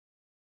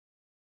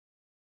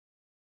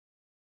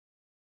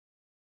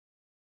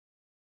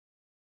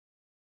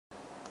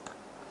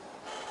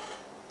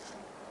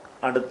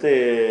அடுத்து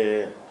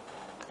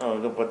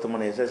 10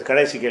 மணி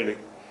கடைசி கேள்வி.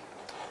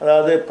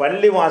 அதாவது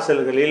பள்ளி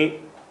வாசல்களில்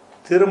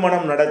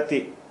திருமணம் நடத்தி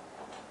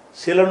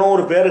சில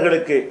 100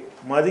 பேர்களுக்கு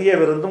மதிய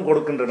விருந்தும்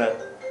கொடுக்கின்றனர்.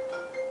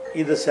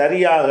 இது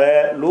சரியாக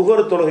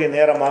லுகர் தொழுகை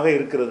நேரமாக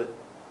இருக்கிறது.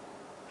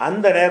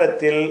 அந்த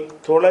நேரத்தில்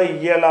தொழ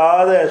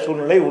இயலாத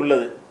சூழ்நிலை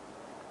உள்ளது.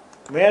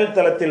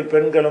 மேல்தளத்தில்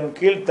பெண்களும்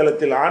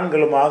கீழ்த்தளத்தில்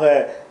ஆண்களுமாக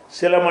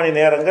சில மணி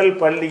நேரங்கள்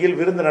பள்ளியில்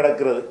விருந்து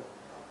நடக்கிறது.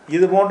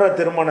 இது போன்ற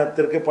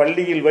திருமணத்திற்கு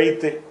பள்ளியில்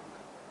வைத்து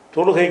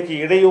தொழுகைக்கு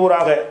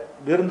இடையூறாக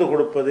விருந்து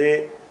கொடுப்பது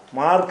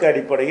மார்க்க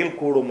அடிப்படையில்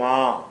கூடுமா?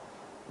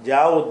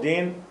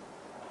 ஜாவுத்தீன்,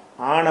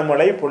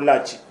 ஆனமலை,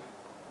 பொள்ளாச்சி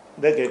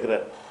இதை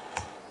கேட்குறார்.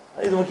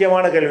 இது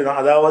முக்கியமான கேள்வி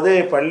தான். அதாவது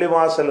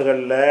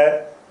பள்ளிவாசல்களில்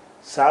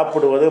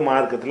சாப்பிடுவது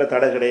மார்க்கத்தில்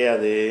தடை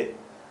கிடையாது.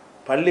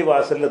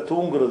 பள்ளிவாசலில்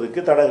தூங்குறதுக்கு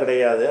தடை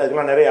கிடையாது.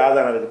 அதுக்கெல்லாம் நிறைய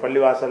ஆதாரம் இருக்குது.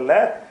 பள்ளிவாசலில்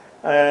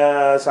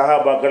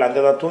சஹாபாக்கள்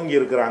அங்கே தான் தூங்கி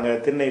இருக்கிறாங்க.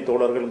 திண்ணை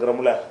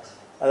தோழர்கள்ங்கிறோம்ல,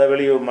 அதை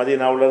வெளியூர்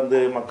மதீனாவிலேருந்து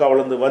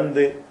மக்காவிலேருந்து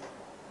வந்து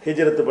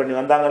ஹிஜ்ரத்து பண்ணி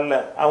வந்தாங்கல்ல,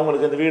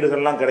 அவங்களுக்கு இந்த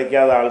வீடுகள்லாம்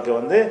கிடைக்காத ஆளுக்கு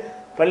வந்து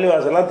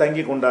பள்ளிவாசலாம்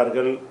தங்கி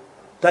கொண்டார்கள்.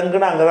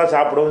 தங்குனா அங்கே தான்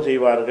சாப்பிடவும்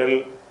செய்வார்கள்.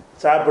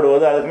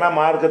 சாப்பிடுவது அதுக்கெல்லாம்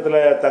மார்க்கத்தில்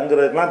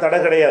தங்குறதுக்கெலாம் தடை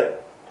கிடையாது.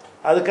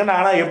 அதுக்குன்னு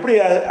ஆனால் எப்படி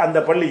அந்த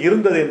பள்ளி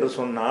இருந்தது என்று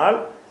சொன்னால்,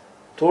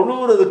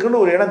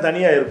 தொழுகிறதுக்குன்னு ஒரு இடம்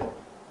தனியாக இருக்கும்.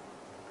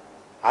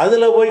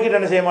 அதில் போய்கிட்டு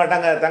என்ன செய்ய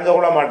மாட்டாங்க, தங்க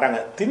கொள்ள மாட்டாங்க.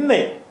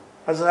 திண்ணை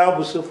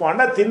அஸ்ஹாபு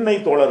சுஃபான்னா திண்ணை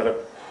தோழர்கள்.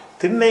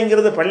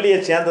 திண்ணைங்கிறது பள்ளியை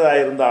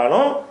சேர்ந்ததாக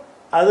இருந்தாலும்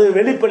அது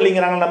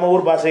வெளிப்பள்ளிங்கிறாங்க நம்ம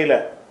ஊர் பாஷையில்.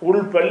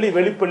 உள்பள்ளி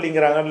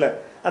வெளிப்பள்ளிங்கிறாங்கல்ல,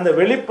 அந்த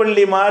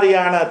வெளிப்பள்ளி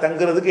மாதிரியான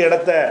தங்குறதுக்கு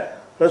இடத்த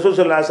ரசூல்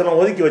ஸல்லல்லாஹு அலைஹி வஸல்லம்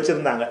ஒதுக்கி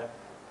வச்சுருந்தாங்க.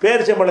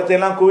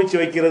 பேரிச்சம்பழத்தையெல்லாம் குவிச்சு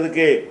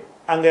வைக்கிறதுக்கு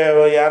அங்கே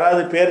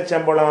யாராவது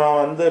பேரிச்சம்பழம்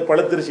வந்து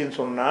பழுத்துருச்சின்னு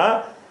சொன்னால்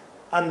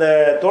அந்த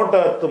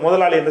தோட்டத்து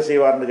முதலாளி என்ன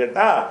செய்வார்னு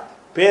கேட்டால்,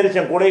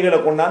 பேரிச்சம் குடைகளை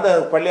கொண்டாந்து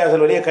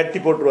பள்ளியாசல் வழியாக கட்டி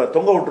போட்டுருவார்,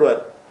 தொங்க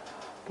விட்டுருவார்.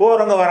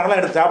 போகிறவங்க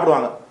வரவங்களாம் எடுத்து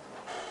சாப்பிடுவாங்க.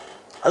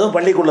 அதுவும்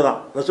பள்ளிக்குள்ளே தான்.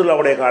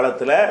 ரசூலுல்லாஹ்வுடைய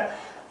காலத்தில்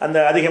அந்த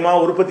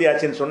அதிகமாக உற்பத்தி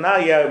ஆச்சுன்னு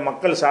சொன்னால்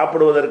மக்கள்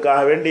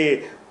சாப்பிடுவதற்காக வேண்டி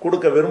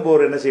கொடுக்க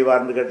விரும்புவோர் என்ன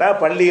செய்வார்னு கேட்டால்,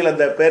 பள்ளியில்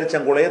அந்த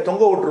பேரிச்சங்குலையை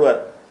தொங்க விட்டுருவார்.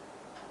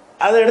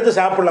 அதை எடுத்து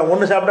சாப்பிட்லாம்.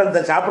 ஒன்று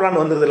சாப்பிட்டா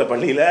சாப்பிட்லான்னு வந்துடுதில்ல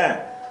பள்ளியில்.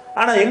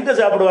 ஆனால் எங்கே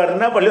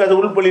சாப்பிடுவாருன்னா பள்ளி அது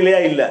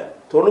உள்பள்ளியிலேயே இல்லை.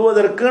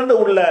 தொழுவதற்குன்னு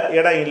உள்ள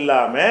இடம்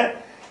இல்லாமல்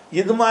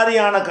இது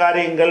மாதிரியான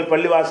காரியங்கள்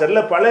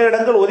பள்ளிவாசலில் பல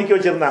இடங்கள் ஒதுக்கி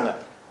வச்சுருந்தாங்க.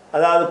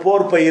 அதாவது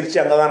போர் பயிற்சி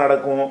அங்கே தான்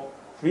நடக்கும்,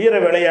 வீர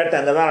விளையாட்டு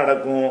அங்கே தான்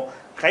நடக்கும்,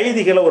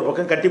 கைதிகளை ஒரு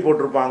பக்கம் கட்டி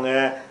போட்டிருப்பாங்க,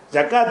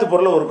 ஜக்காத்து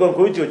பொருளை ஒரு பக்கம்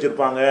குவிச்சு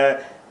வச்சுருப்பாங்க,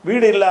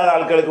 வீடு இல்லாத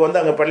ஆட்களுக்கு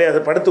வந்து அங்கே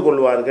பள்ளியை படுத்து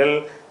கொள்வார்கள்.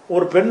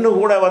 ஒரு பெண்ணு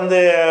கூட வந்து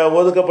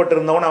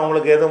ஒதுக்கப்பட்டிருந்தவொன்னே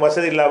அவங்களுக்கு எதுவும்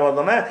வசதி இல்லாமல்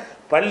இருந்தோன்னே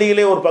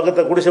பள்ளியிலே ஒரு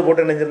பக்கத்தை குடிசை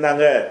போட்டு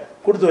நினைஞ்சிருந்தாங்க,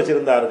 கொடுத்து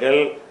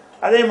வச்சுருந்தார்கள்.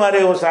 அதே மாதிரி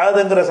ஒரு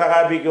சாதுங்கிற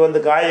சகாபிக்கு வந்து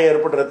காயம்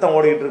ஏற்பட்டு ரத்தம்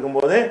ஓடிக்கிட்டு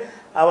இருக்கும்போது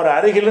அவர்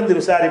அருகிலிருந்து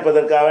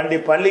விசாரிப்பதற்காக வேண்டி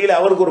பள்ளியில்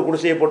அவருக்கு ஒரு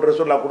குடிசையை போட்டு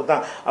சொல்லா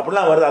கொடுத்தான்.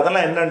 அப்படிலாம் வருது.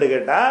 அதெல்லாம் என்னன்னு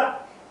கேட்டால்,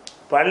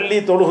 பள்ளி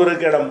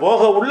தொழுகிறதுக்கு இடம்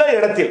போக உள்ள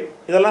இடத்தில்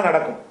இதெல்லாம்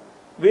நடக்கும்.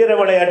 வீர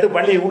விளையாட்டு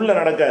பள்ளி உள்ளே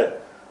நடக்காது.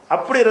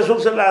 அப்படி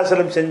ரசூல் ஸல்லல்லாஹு அலைஹி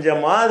வஸல்லம் செஞ்ச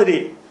மாதிரி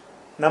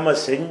நம்ம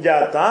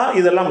செஞ்சால் தான்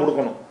இதெல்லாம்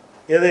கொடுக்கணும்.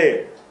 எது?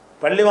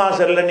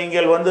 பள்ளிவாசலில்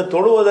நீங்கள் வந்து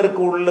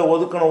தொழுவதற்கு உள்ள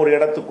ஒதுக்கணும் ஒரு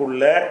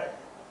இடத்துக்குள்ள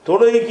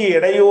தொழுகைக்கு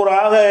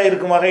இடையூறாக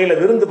இருக்கும் வகையில்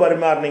விருந்து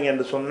பரிமாறினீங்க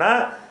என்று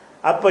சொன்னால்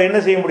அப்போ என்ன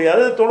செய்ய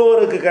முடியாது,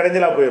 தொழுவதற்கு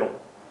கரைஞ்சலாக போயிடும்.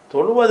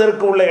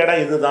 தொழுவதற்கு உள்ள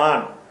இடம்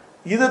இதுதான்,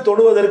 இது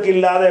தொழுவதற்கு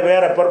இல்லாத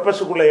வேற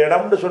பர்பஸுக்குள்ள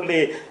இடம்னு சொல்லி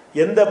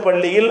எந்த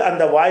பள்ளியில்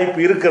அந்த வாய்ப்பு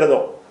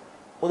இருக்கிறதோ,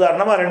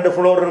 உதாரணமாக 2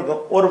 ஃப்ளோர்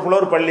இருக்கும். ஒரு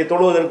ஃப்ளோர் பள்ளி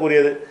தொழுவதற்கு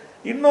உரியது,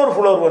 இன்னொரு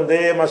ஃப்ளோர் வந்து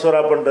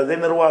மசூரா பண்ணுறது,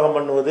 நிர்வாகம்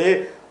பண்ணுவது,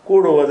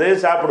 கூடுவது,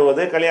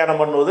 சாப்பிடுவது,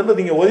 கல்யாணம் பண்ணுவதுன்னு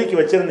நீங்கள் ஒதுக்கி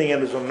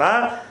வச்சுருந்தீங்கன்னு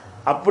சொன்னால்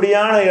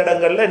அப்படியான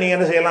இடங்களில் நீங்கள்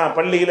என்ன செய்யலாம்,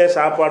 பள்ளியிலே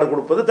சாப்பாடு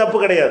கொடுப்பது தப்பு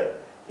கிடையாது.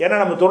 ஏன்னா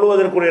நம்ம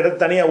தொழுவதற்குரிய இடத்தை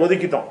தனியாக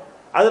ஒதுக்கிட்டோம்.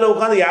 அதில்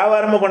உட்காந்து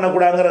வியாபாரமும்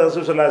பண்ணக்கூடாதுங்கிற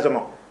ரசூல் ஸல்லல்லாஹு அலைஹி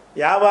வஸல்லம்.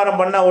 வியாபாரம்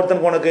பண்ணால்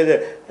ஒருத்தனுக்கு உனக்கு இது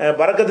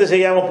பறக்கத்து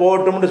செய்யாமல்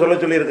போகட்டும்னு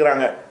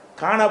சொல்லியிருக்கிறாங்க.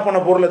 காணா போன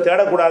பொருளை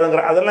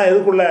தேடக்கூடாதுங்கிற அதெல்லாம்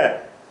எதுக்குள்ள,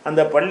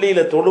 அந்த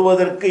பள்ளியில்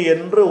தொழுவதற்கு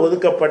என்று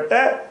ஒதுக்கப்பட்ட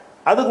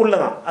அதுக்குள்ளே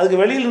தான்.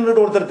 அதுக்கு வெளியில்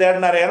நின்றுட்டு ஒருத்தர்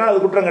தேடினார், ஏன்னா அது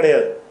குற்றம்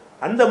கிடையாது.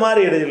 அந்த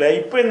மாதிரி இடத்துல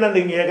இப்போ என்ன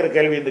நீங்கள் கேட்குற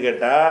கேள்வின்னு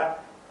கேட்டால்,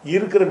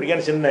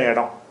 இருக்கிற சின்ன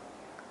இடம்,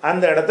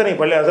 அந்த இடத்த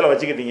நீங்கள் பள்ளிவாசலில்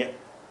வச்சுக்கிட்டீங்க.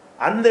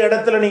 அந்த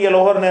இடத்துல நீங்கள்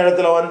லோகர்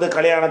நேரத்தில் வந்து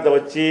கல்யாணத்தை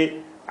வச்சு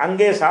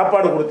அங்கேயே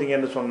சாப்பாடு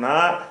கொடுத்தீங்கன்னு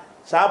சொன்னால்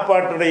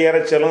சாப்பாட்டுடைய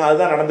இறைச்சலும்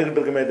அதுதான் நடந்துக்கிட்டு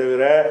இருக்குமே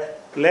தவிர,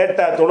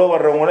 லேட்டாக தொழ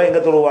வர்றவங்களும்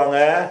எங்கே தொழுவாங்க,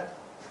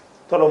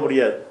 தொழ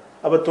முடியாது.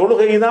 அப்போ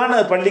தொழுகை தான்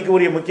பள்ளிக்கு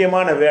உரிய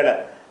முக்கியமான வேலை.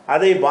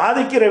 அதை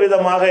பாதிக்கிற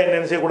விதமாக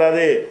என்ன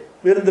செய்யக்கூடாது,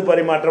 விருந்து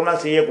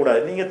பரிமாற்றம்லாம்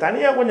செய்யக்கூடாது. நீங்கள்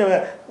தனியாக கொஞ்சம்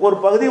ஒரு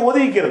பகுதியை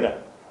ஒதுக்கிக்கிறங்க.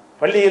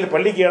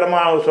 பள்ளிக்கு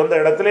இடமா சொந்த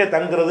இடத்துல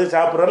தங்குறது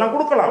சாப்பிட்றதெல்லாம்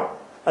கொடுக்கலாம்.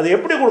 அது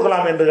எப்படி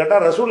கொடுக்கலாம் என்று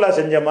கேட்டால், ரசூலுல்லாஹ்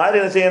செஞ்ச மாதிரி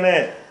என்ன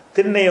செய்யணும்,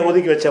 திண்ணையை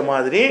ஒதுக்கி வச்ச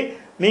மாதிரி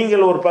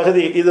நீங்கள் ஒரு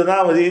பகுதி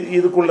இதுதான்,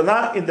 இதுக்குள்ளே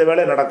தான் இந்த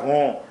வேலை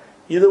நடக்கும்,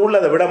 இது உள்ள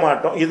அதை விட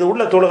மாட்டோம், இது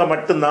உள்ள தொழுகை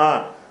மட்டும்தான்.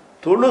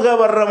 தொழுக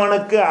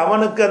வர்றவனுக்கு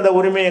அவனுக்கு அந்த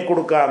உரிமையை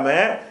கொடுக்காம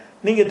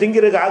நீங்கள்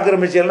திங்கிறதுக்கு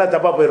ஆக்கிரமிச்செல்லாம்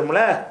தப்பாக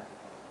போயிரும்ல.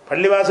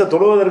 பள்ளிவாசல்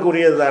தொழுவதற்கு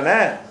உரியது தானே.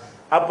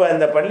 அப்போ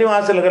இந்த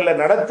பள்ளிவாசல்களில்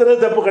நடத்துறது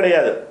தப்பு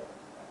கிடையாது.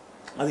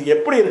 அது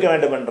எப்படி இருக்க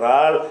வேண்டும்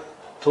என்றால்,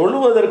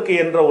 தொழுவதற்கு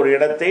என்ற ஒரு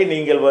இடத்தை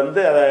நீங்கள் வந்து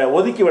அதை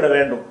ஒதுக்கி விட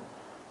வேண்டும்.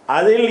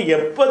 அதில்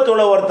எப்போ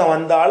தொழ ஒருத்தன்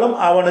வந்தாலும்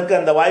அவனுக்கு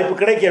அந்த வாய்ப்பு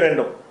கிடைக்க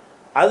வேண்டும்.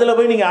 அதில்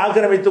போய் நீங்கள்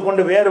ஆக்கிரமித்து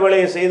கொண்டு வேறு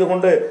வேலையை செய்து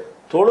கொண்டு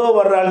தொழுவ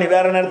வர்றால் நீ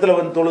வேறு நேரத்தில்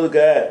வந்து தொழுதுக்க,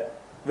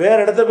 வேறு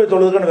இடத்துல போய்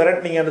தொழுதுக்கன்னு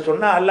விரட்டினீங்கன்னு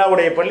சொன்னால்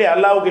அல்லாவுடைய பள்ளி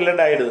அல்லாவுக்கு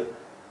இல்லைன்னு ஆகிடுது.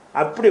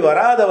 அப்படி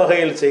வராத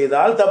வகையில்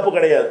செய்தால் தப்பு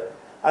கிடையாது.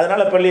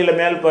 அதனால்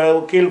பள்ளியில்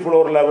கீழ்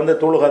ஃப்ளோரில் வந்து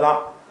தொழுகை தான்,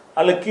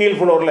 அல்ல கீழ்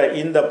ஃப்ளோரில்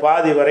இந்த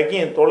பாதி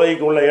வரைக்கும்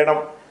தொழுகைக்கு உள்ள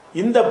இடம்,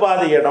 இந்த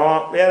பாதி இடம்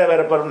வேறு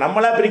வேறு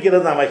நம்மளாக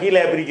பிரிக்கிறது தான்,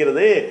 வகையிலாக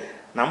பிரிக்கிறது,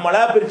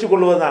 நம்மளாக பிரித்து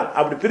கொள்வது தான்.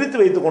 அப்படி பிரித்து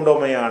வைத்து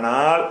கொண்டோமே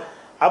ஆனால்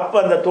அப்போ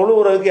அந்த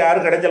தொழுவுறதுக்கு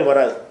யாரும் கிடைச்சல்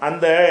வராது.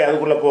 அந்த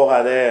அதுக்குள்ளே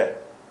போகாது,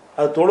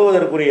 அது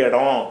தொழுவதற்குரிய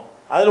இடம்,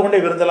 அதில் கொண்டே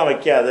விருந்தெல்லாம்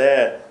வைக்காது,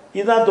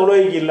 இதுதான்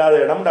தொழுகைக்கு இல்லாத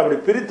இடம். அப்படி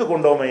பிரித்து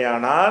கொண்டோமே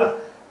ஆனால்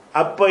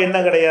அப்போ என்ன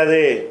கிடையாது,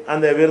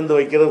 அந்த விருந்து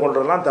வைக்கிறது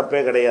கொண்டதெல்லாம்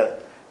தப்பே கிடையாது.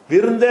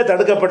 விருந்தே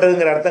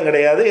தடுக்கப்பட்டதுங்கிற அர்த்தம்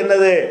கிடையாது.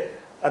 என்னது,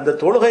 அந்த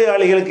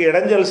தொழுகையாளிகளுக்கு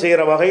இடைஞ்சல்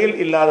செய்கிற வகையில்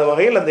இல்லாத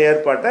வகையில் அந்த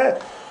ஏற்பாட்டை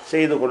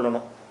செய்து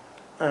கொள்ளணும்.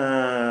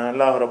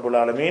 அல்லாஹ் ரப்புல்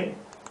ஆலமீன்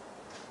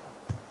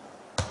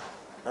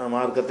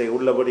மார்க்கத்தை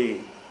உள்ளபடி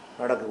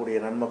நடக்கக்கூடிய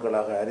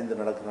நன்மக்களாக, அறிந்து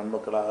நடக்கும்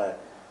நன்மக்களாக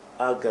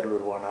ஆக்கருள்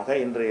வருவானாக.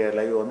 இன்றைய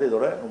லைவ் வந்து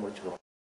இதோட முடிச்சுக்கிறோம்.